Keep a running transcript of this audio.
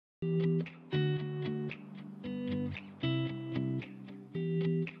Hello,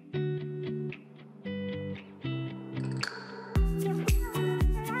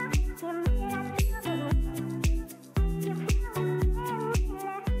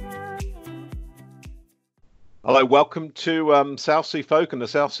 welcome to Southsea Folk and the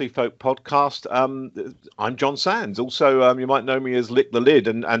Southsea Folk podcast. I'm John Sands. Also, you might know me as Lick the Lid.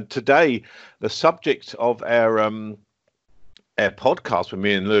 And today, the subject of our podcast with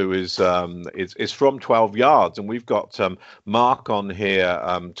me and Lou is from 12 yards, and we've got Mark on here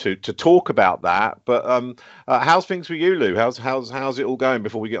to talk about that. But how's things with you, Lou? How's it all going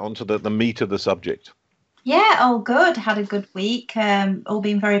before we get on to the meat of the subject? Yeah, all good. Had a good week. All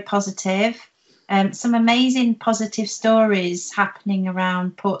been very positive. Some amazing positive stories happening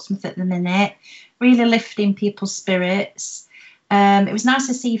around Portsmouth at the minute, really lifting people's spirits. It was nice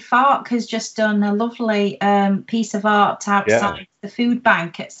to see Fark has just done a lovely piece of art outside the food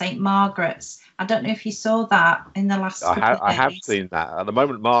bank at St Margaret's. I don't know if you saw that in the last couple of days. I have seen that. At the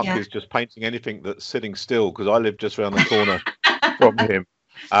moment, Mark is just painting anything that's sitting still, because I live just around the corner from him.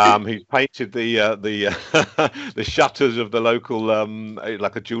 He's painted the shutters of the local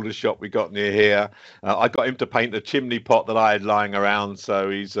like a jeweler's shop we got near here. I got him to paint the chimney pot that I had lying around,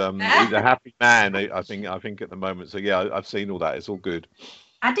 so he's a happy man. I think at the moment. So yeah, I've seen all that. It's all good.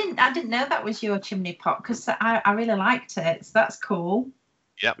 I didn't know that was your chimney pot, because I really liked it. So that's cool.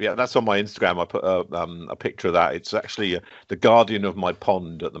 Yeah, that's on my Instagram. I put a picture of that. It's actually the guardian of my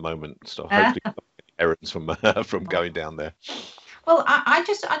pond at the moment. So hopefully errands from going down there. Well, I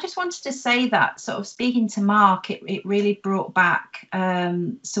just wanted to say that, sort of speaking to Mark, it really brought back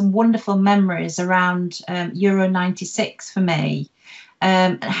some wonderful memories around Euro 96 for me.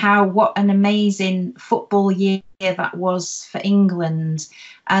 And what an amazing football year that was for England,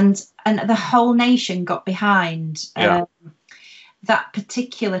 and the whole nation got behind that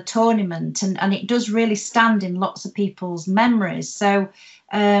particular tournament, and it does really stand in lots of people's memories. So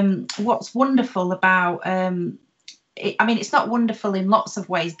what's wonderful about it's not wonderful in lots of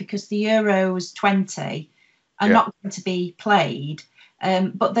ways, because the Euros 20 are not going to be played,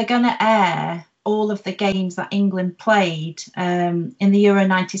 but they're going to air all of the games that England played in the Euro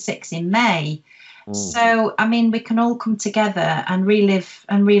 96 in May. So, we can all come together and relive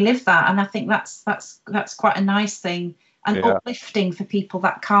that. And I think that's quite a nice thing, and uplifting for people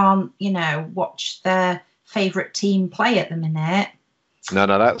that can't, watch their favourite team play at the minute. No,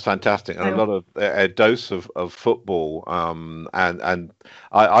 that's fantastic, and a lot of a dose of football. And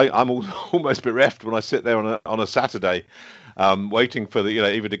I'm almost bereft when I sit there on a Saturday, waiting for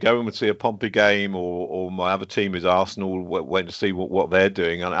either to go and see a Pompey game, or my other team is Arsenal, waiting to see what they're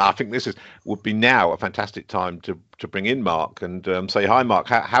doing. And I think would be now a fantastic time to bring in Mark and say hi, Mark.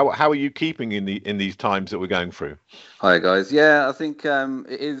 How are you keeping in these times that we're going through? Hi guys. Yeah, I think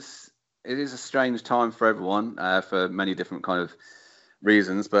it is a strange time for everyone for many different kind of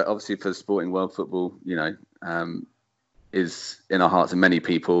reasons, but obviously for the sporting world, football, is in our hearts of many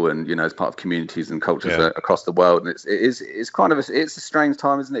people, and as part of communities and cultures across the world. And it's a strange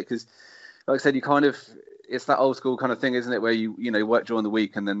time, isn't it? Because, like I said, it's that old school kind of thing, isn't it? Where you work during the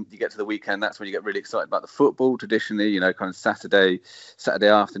week, and then you get to the weekend. That's when you get really excited about the football. Traditionally, kind of Saturday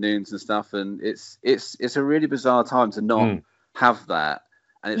afternoons and stuff. And it's a really bizarre time to not have that.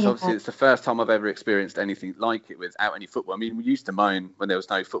 And it's obviously it's the first time I've ever experienced anything like it without any football. We used to moan when there was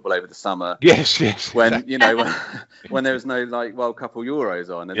no football over the summer. Yes. When when there was no World Cup or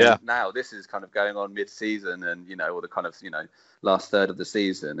Euros on, and then now this is kind of going on mid-season, and or the kind of last third of the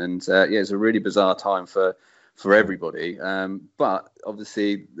season, and it's a really bizarre time for everybody. But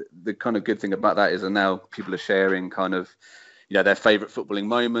obviously the kind of good thing about that is that now people are sharing kind of their favourite footballing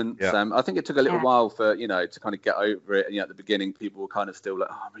moments. I think it took a little while for to kind of get over it. And at the beginning, people were kind of still like,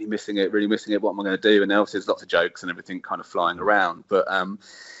 "Oh, I'm really missing it. What am I going to do?" And now obviously there's lots of jokes and everything kind of flying around. But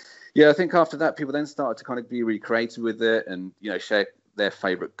I think after that, people then started to kind of be really creative with it, and share their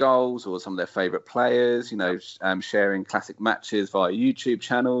favourite goals or some of their favourite players. Sharing classic matches via YouTube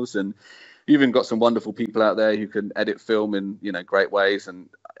channels, and you even got some wonderful people out there who can edit film in great ways, and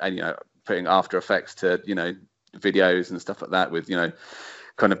putting After Effects to videos and stuff like that with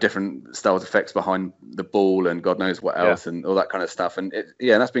kind of different styles of effects behind the ball and God knows what else and all that kind of stuff. And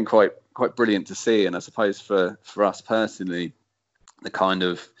that's been quite brilliant to see. And I suppose for us personally, the kind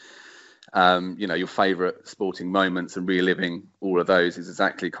of your favorite sporting moments and reliving all of those is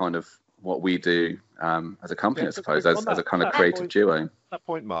exactly kind of what we do as a company, I suppose, as a kind of creative duo. That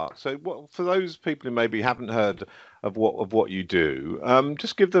point, Mark. So, for those people who maybe haven't heard of what you do,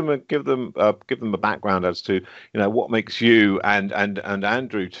 just give them a background as to what makes you and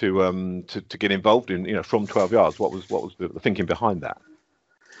Andrew to get involved in from 12 yards. What was the thinking behind that?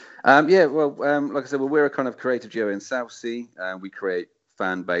 Like I said, we're a kind of creative duo in Southsea. We create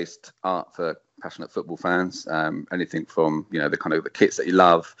fan-based art for passionate football fans. Anything from the kind of the kits that you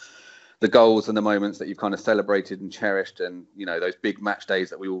love, the goals and the moments that you've kind of celebrated and cherished, and those big match days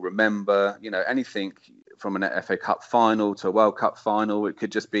that we all remember. Anything from an FA Cup final to a World Cup final. It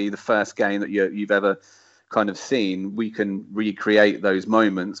could just be the first game that you've ever kind of seen. We can recreate those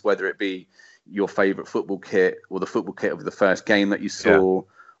moments, whether it be your favourite football kit or the football kit of the first game that you saw. Yeah.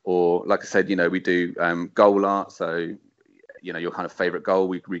 Or, like I said, we do goal art. So, your kind of favourite goal,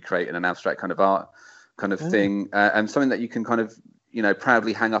 we recreate in an abstract kind of art kind of thing. And something that you can kind of,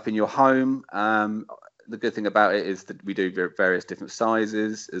 proudly hang up in your home. The good thing about it is that we do various different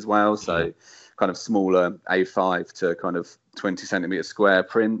sizes as well. So kind of smaller A5 to kind of 20 centimetre square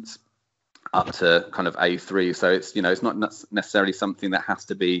prints up to kind of A3. So it's, it's not necessarily something that has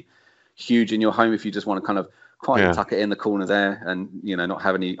to be huge in your home. If you just want to kind of quietly tuck it in the corner there and not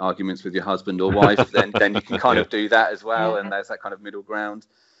have any arguments with your husband or wife, then you can kind of do that as well. And there's that kind of middle ground.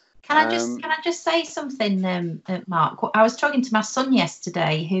 Can I just say something, Mark? I was talking to my son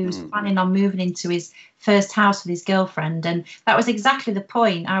yesterday, who's planning on moving into his first house with his girlfriend, and that was exactly the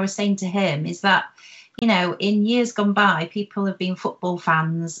point I was saying to him, is that in years gone by, people have been football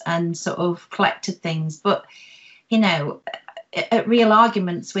fans and sort of collected things, but at real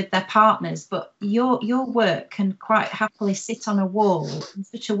arguments with their partners, but your work can quite happily sit on a wall in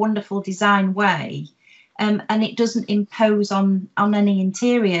such a wonderful design way, and it doesn't impose on any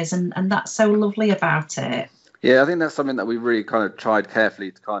interiors, and that's so lovely about it. Yeah, I think that's something that we really kind of tried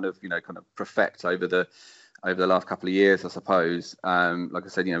carefully to kind of perfect over the last couple of years, I suppose. Like I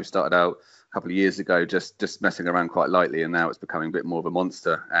said, we started out a couple of years ago just messing around quite lightly, and now it's becoming a bit more of a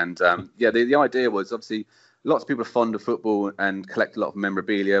monster. And the idea was, obviously, lots of people are fond of football and collect a lot of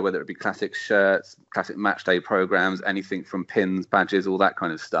memorabilia, whether it be classic shirts, classic match day programs, anything from pins, badges, all that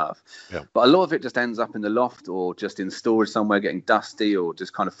kind of stuff. Yeah. But a lot of it just ends up in the loft or just in storage somewhere, getting dusty or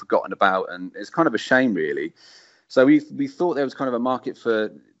just kind of forgotten about. And it's kind of a shame, really. So we thought there was kind of a market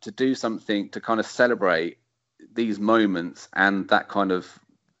to do something to kind of celebrate these moments and that kind of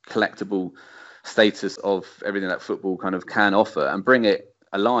collectible status of everything that football kind of can offer, and bring it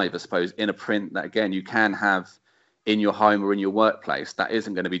alive, I suppose, in a print that, again, you can have in your home or in your workplace that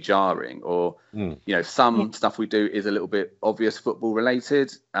isn't going to be jarring. Or some stuff we do is a little bit obvious football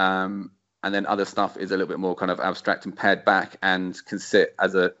related, and then other stuff is a little bit more kind of abstract and pared back and can sit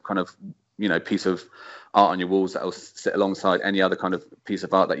as a kind of piece of art on your walls that will sit alongside any other kind of piece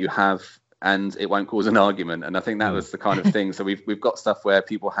of art that you have, and it won't cause an argument. And I think that was the kind of thing. So we've got stuff where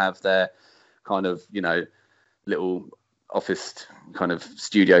people have their kind of little office kind of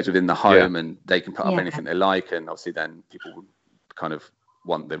studios within the home, and they can put up anything they like, and obviously then people kind of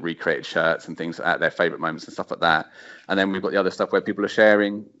want the recreated shirts and things at their favorite moments and stuff like that. And then we've got the other stuff where people are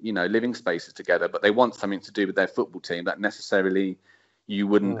sharing living spaces together, but they want something to do with their football team that necessarily you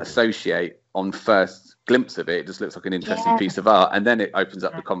wouldn't associate on first glimpse of it. It just looks like an interesting piece of art, and then it opens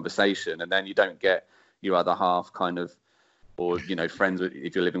up the conversation, and then you don't get your other half kind of, or friends,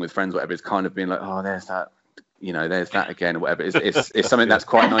 if you're living with friends, whatever, it's kind of being like, oh, there's that, there's that again, or whatever. It's something that's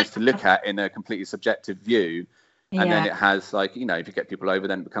quite nice to look at in a completely subjective view, and then it has, like, if you get people over,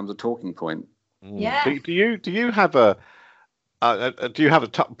 then it becomes a talking point. Yeah. Do you have a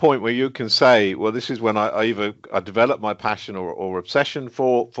point where you can say, well, this is when I either develop my passion or obsession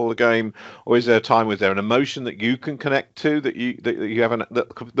for the game, or is there a time, was there an emotion that you can connect to that you have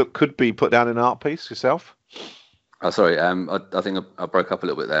that could be put down in an art piece yourself? Oh, sorry. I think I broke up a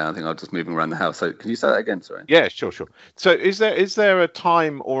little bit there. I think I was just moving around the house. So can you say that again? Sorry. Yeah, sure. So is there a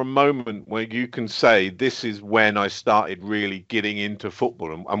time or a moment where you can say, this is when I started really getting into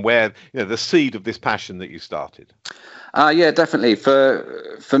football, and where the seed of this passion that you started? Yeah, definitely.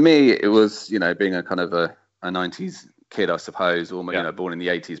 For me, it was being a kind of a 90s kid, I suppose, or born in the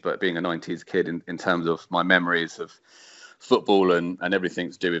 80s, but being a 90s kid in terms of my memories of football and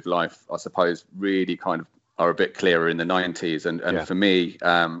everything to do with life, I suppose, really kind of are a bit clearer in the 90s. And for me,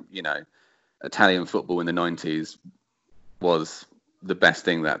 Italian football in the 90s was the best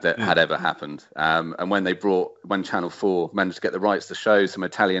thing that had ever happened. And when Channel 4 managed to get the rights to show some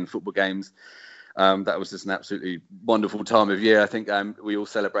Italian football games, that was just an absolutely wonderful time of year. I think we all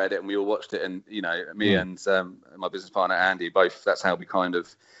celebrated it and we all watched it. And, me and my business partner, Andy, both, that's how we kind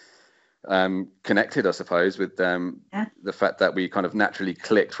of connected, I suppose, with the fact that we kind of naturally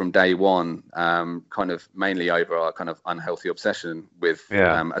clicked from day one, kind of mainly over our kind of unhealthy obsession with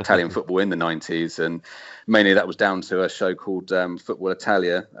Italian football in the 90s. And mainly that was down to a show called Football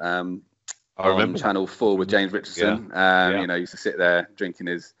Italia on Channel 4 with James Richardson. He used to sit there drinking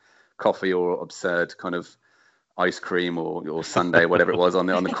his coffee or absurd kind of ice cream or sundae, whatever it was, on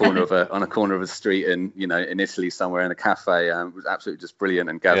the corner of a street in Italy somewhere in a cafe. It was absolutely just brilliant.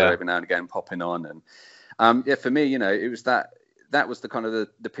 And Gazza every now and again popping on, and for me, it was that was the kind of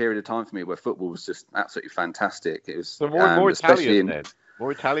the period of time for me where football was just absolutely fantastic. It was so more Italian then.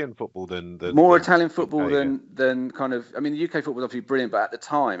 More Italian football than Italian football than kind of. I mean, the UK football was obviously brilliant, but at the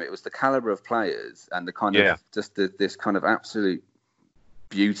time, it was the caliber of players and the kind of just this kind of absolute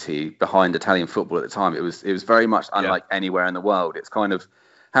beauty behind Italian football at the time. It was very much unlike anywhere in the world. It's kind of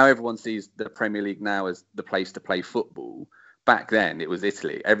how everyone sees the Premier League now as the place to play football. Back then, it was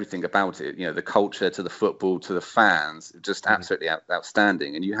Italy. Everything about it, the culture, to the football, to the fans, just absolutely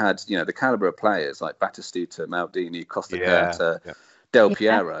outstanding. And you had, the caliber of players like Batistuta, Maldini, Costa Curta, Del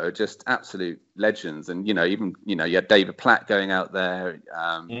Piero, just absolute legends. And even you had David Platt going out there,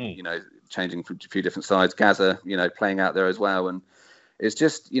 changing from a few different sides. Gazza, playing out there as well. And it's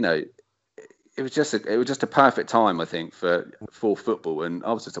just, it was just a perfect time, I think, for football. And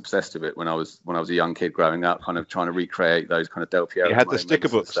I was just obsessed with it when I was a young kid growing up, kind of trying to recreate those kind of Del Piero. You had the sticker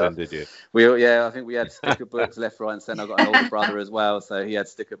books then, did you? I think we had sticker books left, right, and centre. I got an older brother as well, so he had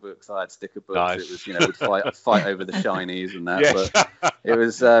sticker books. I had sticker books. Nice. It was, we'd fight over the shinies and that. Yes. But it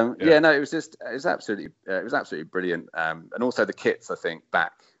was, it was absolutely brilliant. And also the kits, I think,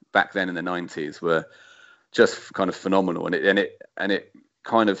 back then in the 90s were just kind of phenomenal, and it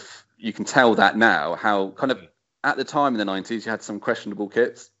kind of, you can tell that now, how kind of at the time in the 90s you had some questionable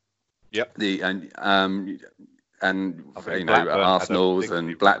kits. Yep. Arsenal's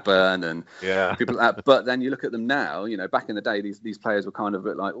and Blackburn and people like that. But then you look at them now, back in the day, these players were kind of a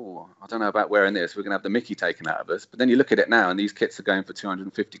bit like, oh, I don't know about wearing this. We're going to have the Mickey taken out of us. But then you look at it now, and these kits are going for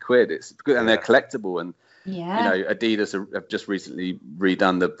 250 quid. It's good, and they're collectible. And Adidas have just recently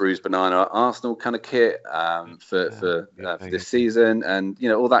redone the Bruised Banana Arsenal kind of kit for this season, and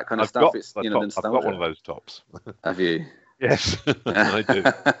all that kind of stuff. It's I've got one of those tops. Have you? Yes, I do.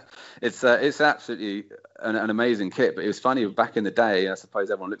 It's absolutely an amazing kit. But it was funny back in the day. I suppose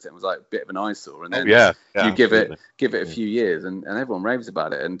everyone looked at it and was like a bit of an eyesore, and then you give it a few years, and everyone raves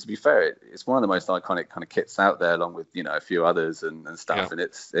about it. And to be fair, it's one of the most iconic kind of kits out there, along with a few others and stuff. Yeah. And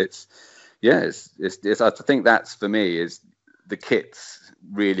it's I think that's, for me, is the kits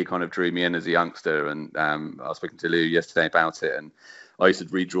really kind of drew me in as a youngster. And I was speaking to Lou yesterday about it, and I used to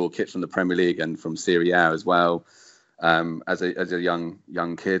redraw kits from the Premier League and from Serie A as well, as a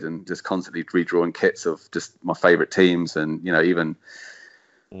young kid, and just constantly redrawing kits of just my favourite teams, and even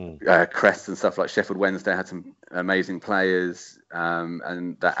crests and stuff like Sheffield Wednesday had some amazing players,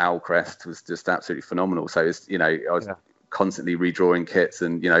 and that owl crest was just absolutely phenomenal. So it's I was constantly redrawing kits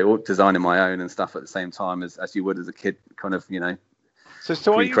and designing my own and stuff at the same time as you would as a kid, kind of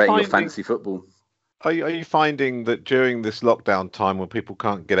so recreating your fantasy football. Are you finding that during this lockdown time, when people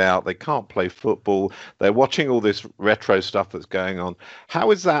can't get out, they can't play football, they're watching all this retro stuff that's going on? How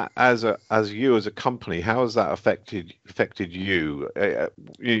is that, as you as a company, how has that affected you,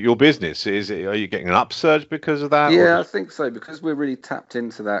 your business? Are you getting an upsurge because of that? Yeah, I think so, because we're really tapped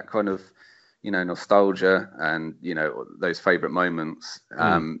into that kind of nostalgia and those favorite moments.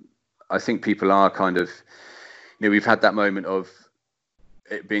 I think people are kind of, we've had that moment of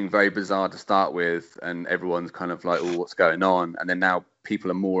it being very bizarre to start with, and everyone's kind of like, oh, what's going on? And then now people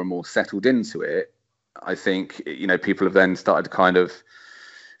are more and more settled into it. I think people have then started to kind of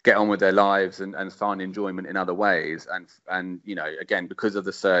get on with their lives and find enjoyment in other ways, and again, because of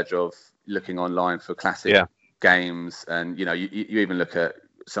the surge of looking online for classic games, and you even look at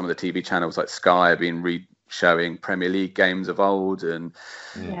some of the TV channels like Sky have been showing Premier League games of old, and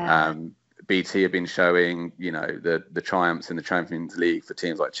BT have been showing, the triumphs in the Champions League for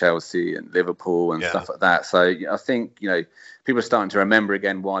teams like Chelsea and Liverpool and stuff like that. So I think, people are starting to remember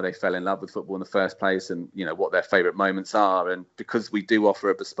again why they fell in love with football in the first place, and, what their favourite moments are. And because we do offer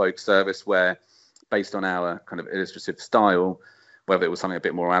a bespoke service where, based on our kind of illustrative style, whether it was something a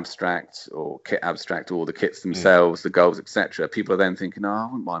bit more abstract or kit abstract, or the kits themselves, the goals, etc., people are then thinking, oh, I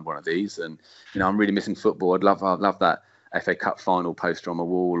wouldn't mind one of these. And, I'm really missing football. I'd love that FA Cup final poster on my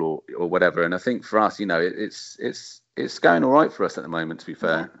wall or whatever. And I think for us, it's going all right for us at the moment, to be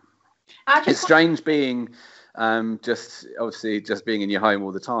fair. It's strange being just being in your home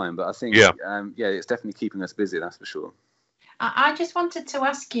all the time, but I think it's definitely keeping us busy, that's for sure. I just wanted to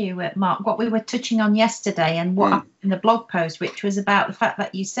ask you, Mark, what we were touching on yesterday and what happened in the blog post, which was about the fact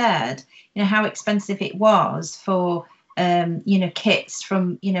that you said, how expensive it was for kits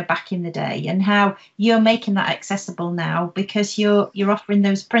from back in the day, and how you're making that accessible now because you're offering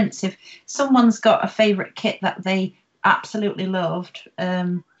those prints. If someone's got a favorite kit that they absolutely loved,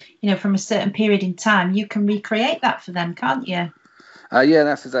 from a certain period in time, you can recreate that for them, can't you? Yeah,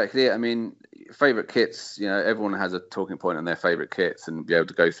 that's exactly it. I mean, favourite kits, everyone has a talking point on their favourite kits and be able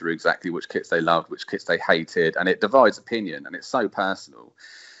to go through exactly which kits they loved, which kits they hated, and it divides opinion, and it's so personal.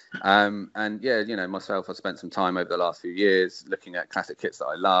 And myself, I spent some time over the last few years looking at classic kits that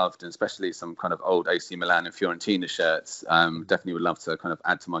I loved, and especially some kind of old AC Milan and Fiorentina shirts. Definitely would love to kind of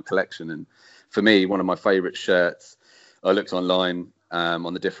add to my collection. And for me, one of my favourite shirts, I looked online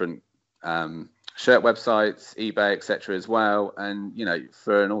on the different shirt websites, eBay, etc. as well. And,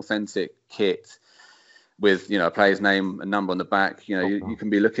 for an authentic kit with, a player's name and number on the back, you can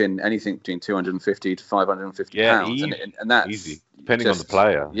be looking anything between 250 to 550 pounds. And that's easy, depending on the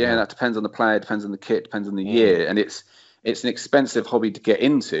player. Yeah, that depends on the player, depends on the kit, depends on the year. And it's an expensive hobby to get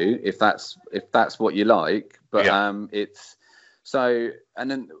into if that's what you like. But it's so, and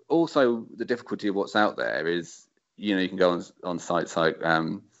then also the difficulty of what's out there is, you can go on sites like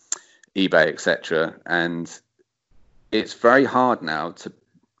eBay, etc., and it's very hard now to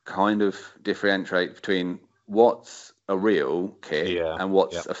kind of differentiate between what's a real kit and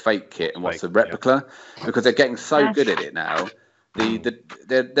what's a fake kit and what's a replica, because they're getting so good at it now.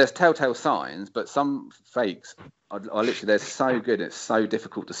 There's telltale signs, but some fakes are literally, they're so good, it's so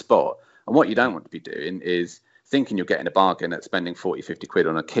difficult to spot. And what you don't want to be doing is thinking you're getting a bargain at spending 40-50 quid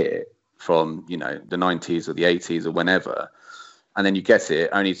on a kit from the 90s or the 80s or whenever, and then you get it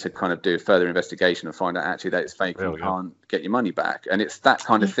only to kind of do further investigation and find out actually that it's fake and you can't get your money back. And it's that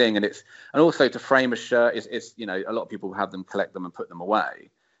kind of thing. And also to frame a shirt is a lot of people have them, collect them and put them away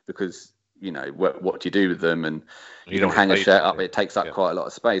because what do you do with them, and you can hang a shirt up, it takes up quite a lot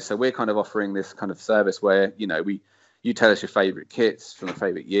of space. So we're kind of offering this kind of service where you tell us your favorite kits from the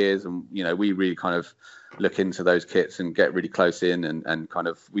favorite years, and we really kind of look into those kits and get really close in and kind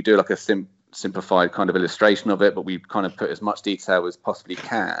of, we do like a simplified kind of illustration of it, but we kind of put as much detail as possibly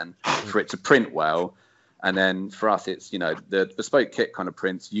can for it to print well. And then for us, it's the bespoke kit kind of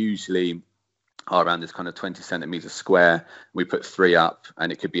prints usually are around this kind of 20 centimeters square. We put 3 up, and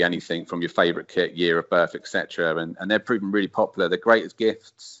it could be anything from your favorite kit, year of birth, etc. And they're proven really popular. They're great as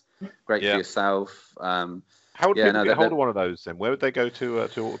gifts, great for yourself. How would people get hold of one of those then? Where would they go to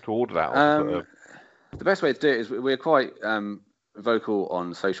order that? The best way to do it is we're quite vocal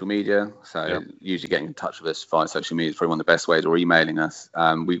on social media, so usually getting in touch with us via social media is probably one of the best ways, or emailing us.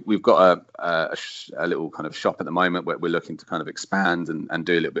 We've got a little kind of shop at the moment where we're looking to kind of expand and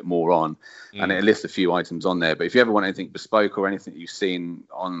do a little bit more on, and it lists a few items on there. But if you ever want anything bespoke or anything you've seen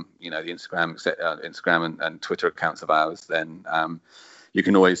on the Instagram and Twitter accounts of ours, then you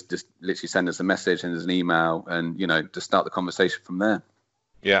can always just literally send us a message and there's an email, and just start the conversation from there.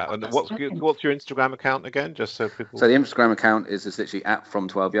 Yeah, and what's your Instagram account again, just so people? So the Instagram account is just literally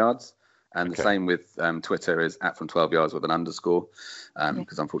 @from12yards, and the same with Twitter is @from12yards with an underscore,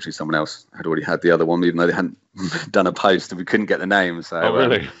 because unfortunately someone else had already had the other one, even though they hadn't done a post and we couldn't get the name. So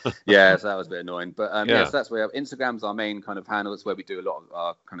really? So that was a bit annoying. But so that's where Instagram's our main kind of handle. It's where we do a lot of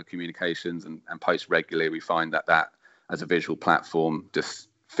our kind of communications and post regularly. We find that as a visual platform just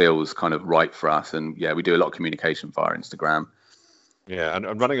feels kind of right for us, and we do a lot of communication via Instagram. Yeah,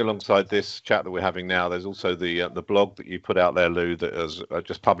 and running alongside this chat that we're having now, there's also the blog that you put out there, Lou, that was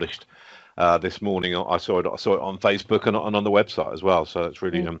just published this morning. I saw it on Facebook and on the website as well. So it's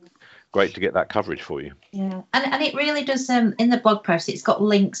really great to get that coverage for you. Yeah, and it really does. In the blog post, it's got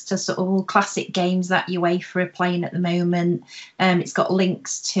links to sort of all classic games that UEFA are playing at the moment. It's got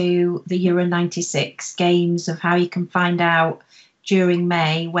links to the Euro 96 games of how you can find out during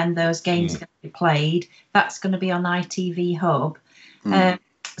May when those games are going to be played. That's going to be on ITV Hub.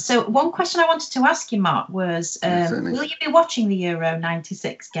 So one question I wanted to ask you, Mark, was will you be watching the Euro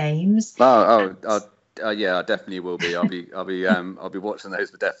 96 games? Yeah, I definitely will be. I'll be watching those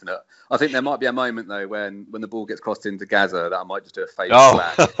for definite. I think there might be a moment though when the ball gets crossed into Gaza that I might just do a fade to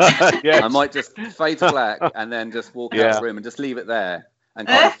black. Yes. I might just fade to black and then just walk out the room and just leave it there and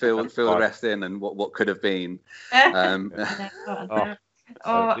kind of feel the rest in and what could have been. Cringing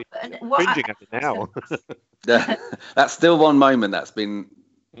at it now. That's still one moment that's been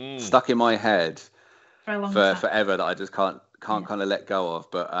stuck in my head for forever that I just can't kind of let go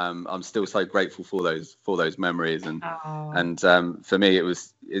of. But I'm still so grateful for those memories, and for me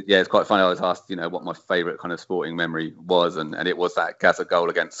it's quite funny. I was asked what my favourite kind of sporting memory was, and it was that Gaza goal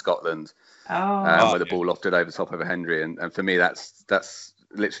against Scotland, where the ball lofted over top of Henry, and for me that's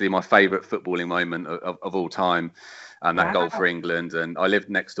literally my favourite footballing moment of all time. that goal for England. And I lived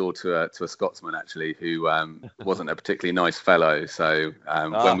next door to a Scotsman actually who wasn't a particularly nice fellow. So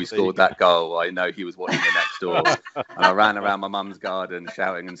when we scored that goal, I know he was watching it next door, and I ran around my mum's garden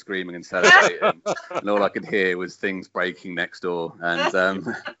shouting and screaming and celebrating, and all I could hear was things breaking next door. And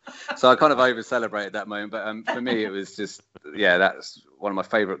so I kind of over celebrated that moment. But for me, it was just that's one of my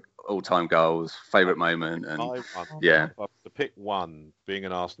favourite all-time goals, favourite moment. And to pick one, being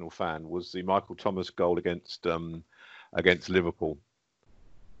an Arsenal fan, was the Michael Thomas goal against Liverpool.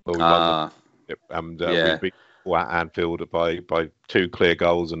 We beat at Anfield by 2 clear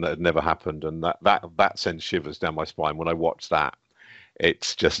goals, and that had never happened, and that sends shivers down my spine when I watch that.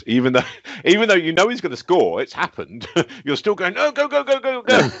 It's just even though you know he's going to score, it's happened. You're still going, oh, go. It's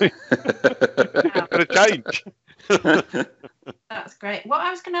going to change. That's great. What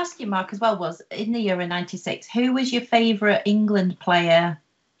I was going to ask you, Mark, as well, was in the Euro '96, who was your favourite England player?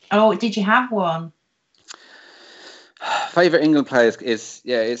 Oh, did you have one? Favourite England players it's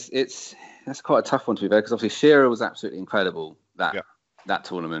that's quite a tough one to be fair, because obviously Shearer was absolutely incredible that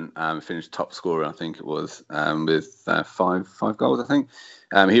tournament. Finished top scorer, I think it was, with 5 goals, I think.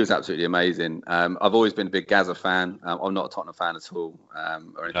 He was absolutely amazing. I've always been a big Gazza fan. I'm not a Tottenham fan at all,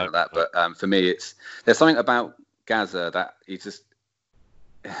 or anything like that. But for me, there's something about Gazza that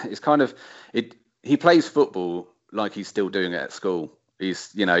he plays football like he's still doing it at school.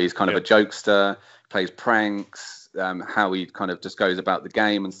 He's kind of a jokester, plays pranks, how he kind of just goes about the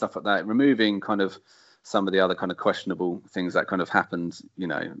game and stuff like that, removing kind of some of the other kind of questionable things that kind of happened,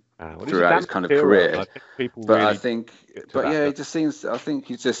 throughout his kind of career. I think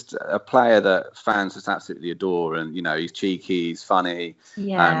he's just a player that fans just absolutely adore, and he's cheeky, he's funny.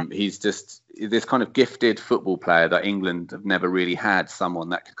 He's just this kind of gifted football player that England have never really had someone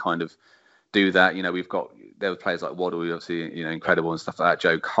that could kind of do that. There were players like Waddle, obviously, incredible and stuff like that.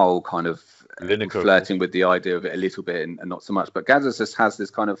 Joe Cole kind of flirting with the idea of it a little bit and not so much. But Gazza just has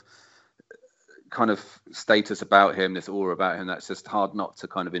this kind of status about him, this aura about him that's just hard not to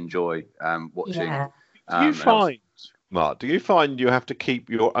kind of enjoy watching. Do you find you have to keep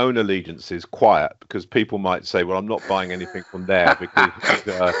your own allegiances quiet, because people might say, well, I'm not buying anything from there because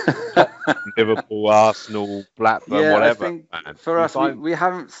Liverpool, Arsenal, Blackburn, whatever. I think for us, we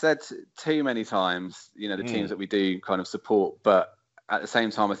haven't said too many times, the teams that we do kind of support, but at the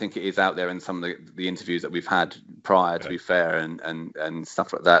same time, I think it is out there in some of the interviews that we've had prior, to be fair, and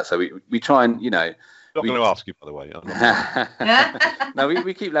stuff like that. So we try and, Not going to ask you, by the way. No,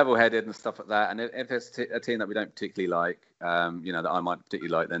 we keep level-headed and stuff like that. And if there's a team that we don't particularly like, that I might particularly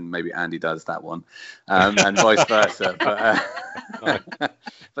like, then maybe Andy does that one, and vice versa.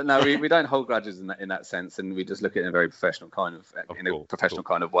 But no, we don't hold grudges in that sense, and we just look at it in a very professional kind of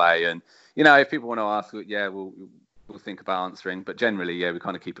way. And if people want to ask, we'll think about answering. But generally, we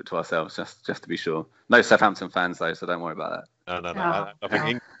kind of keep it to ourselves, just to be sure. No Southampton fans though, so don't worry about that. No. I think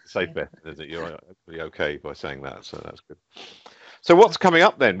England's a safe bet, is it? You're okay by saying that, so that's good. So what's coming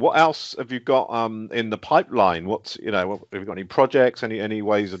up then? What else have you got in the pipeline? Have you got any projects? Any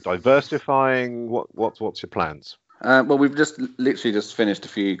ways of diversifying? What's your plans? Well, we've literally just finished a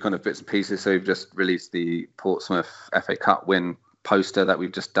few kind of bits and pieces. So we've just released the Portsmouth FA Cup win poster that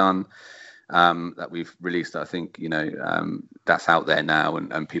we've just done. That we've released. I think that's out there now,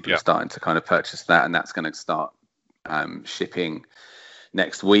 and people are starting to kind of purchase that, and that's going to start shipping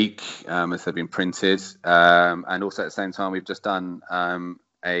next week as they've been printed. And also at the same time, we've just done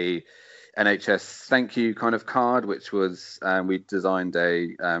a NHS thank you kind of card, which was we designed a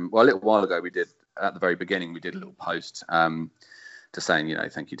little while ago. We did at the very beginning. We did a little post to saying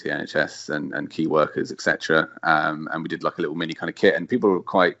thank you to the NHS and key workers, etc. And we did like a little mini kind of kit, and people were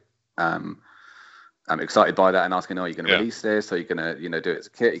quite I'm excited by that and asking, are you going to release this? Are you going to do it as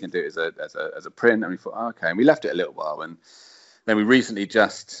a kit? You can do it as a print. And we thought, okay. And we left it a little while, and then we recently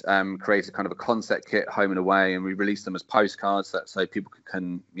just created kind of a concept kit, home and away, and we released them as postcards so people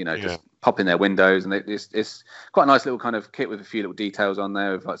can just pop in their windows. And it's quite a nice little kind of kit with a few little details on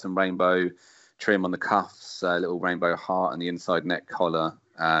there, with like some rainbow trim on the cuffs, a little rainbow heart on the inside neck collar.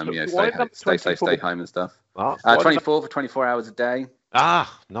 Stay safe, stay home and stuff. 24 for 24 hours a day.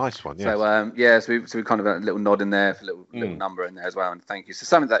 Nice one. Yes. So we kind of a little nod in there, for a little number in there as well, and thank you. So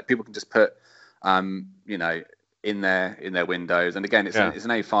something that people can just put, in their windows. And again, it's an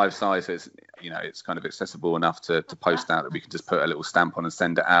A5 size, so it's kind of accessible enough to post out, that we can just put a little stamp on and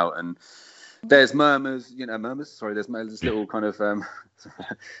send it out. And there's murmurs. There's little kind of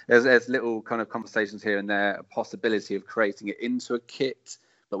there's little kind of conversations here and there, a possibility of creating it into a kit,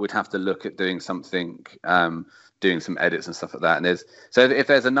 but we'd have to look at doing something, doing some edits and stuff like that. And if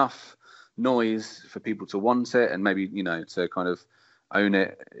there's enough noise for people to want it, and maybe to kind of own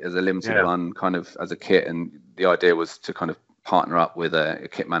it as a limited run, kind of as a kit. And the idea was to kind of partner up with a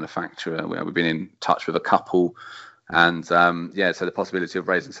kit manufacturer. We've been in touch with a couple, and so the possibility of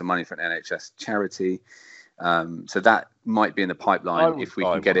raising some money for an NHS charity. So that might be in the pipeline if we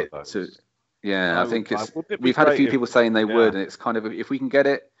can get it to. Yeah, I think we've had a few people saying they would, and it's kind of, if we can get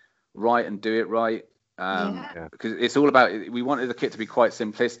it right and do it right, because it's all about, we wanted the kit to be quite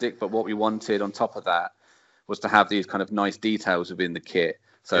simplistic, but what we wanted on top of that was to have these kind of nice details within the kit.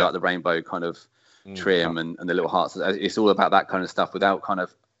 So like the rainbow kind of trim and the little hearts. It's all about that kind of stuff without kind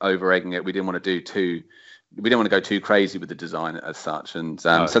of over egging it. We didn't want to go too crazy with the design as such. And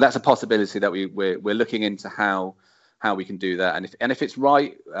so that's a possibility that we're looking into how we can do that, and if it's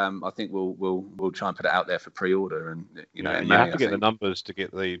right, I think we'll try and put it out there for pre-order, and you have to get the numbers to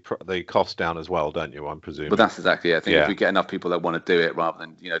get the cost down as well, don't you? I'm presuming. Well, that's exactly it. I think if we get enough people that want to do it rather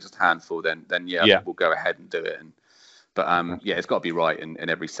than just a handful, then we'll go ahead and do it. But it's got to be right in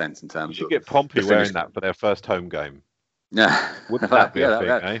every sense in terms. You should get Pompey wearing that for their first home game. Yeah, wouldn't that be a thing,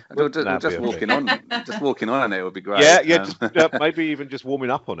 eh? Just walking on it would be great. Just maybe even just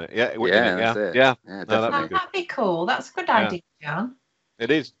warming up on it. That'd be cool. That's a good idea, John. It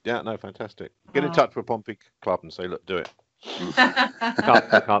is. Yeah, no, fantastic. Get in touch with Pompey Club and say, look, do it.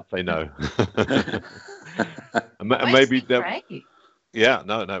 I can't say no. Maybe great. Yeah,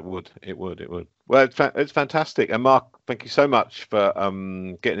 no, it would. Well, it's fantastic. And Mark, thank you so much for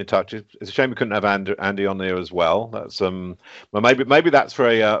getting in touch. It's a shame we couldn't have Andy on there as well. That's well, maybe that's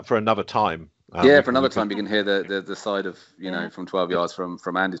for another time. For another time you can hear the side of from 12 yards from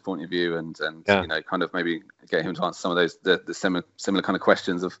Andy's point of view, and kind of maybe get him to answer some of those the similar kind of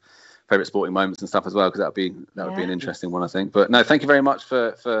questions of favorite sporting moments and stuff as well, because that would be an interesting one, I think. But no, thank you very much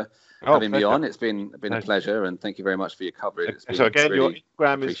for having me on. It's been a pleasure, and thank you very much for your coverage. So again, really your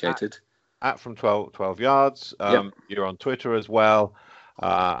Instagram appreciated. is at from 12 yards. You're on Twitter as well,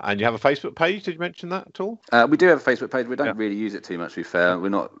 and you have a Facebook page. Did you mention that at all? We do have a Facebook page. We don't really use it too much, to be fair. We're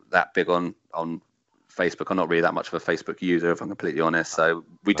not that big on Facebook. I'm not really that much of a Facebook user, if I'm completely honest. So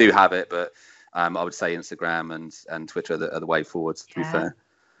we do have it, but I would say Instagram and Twitter are the way forwards, to be fair.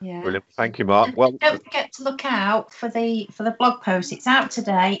 Yeah. Brilliant. Thank you, Mark. Well, don't forget to look out for the blog post. It's out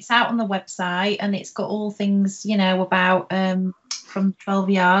today. It's out on the website, and it's got all things about from 12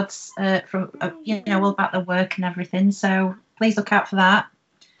 yards, all about the work and everything. So please look out for that.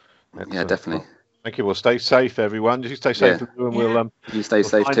 Excellent. Yeah, definitely. Thank you. Well, stay safe, everyone. Just stay safe, and we'll you stay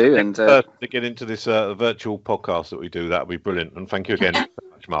safe too. And to get into this virtual podcast that we do, that would be brilliant. And thank you again so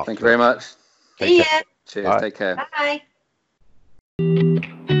much, Mark. Thank you very much. See ya. Cheers. Bye. Take care. Bye.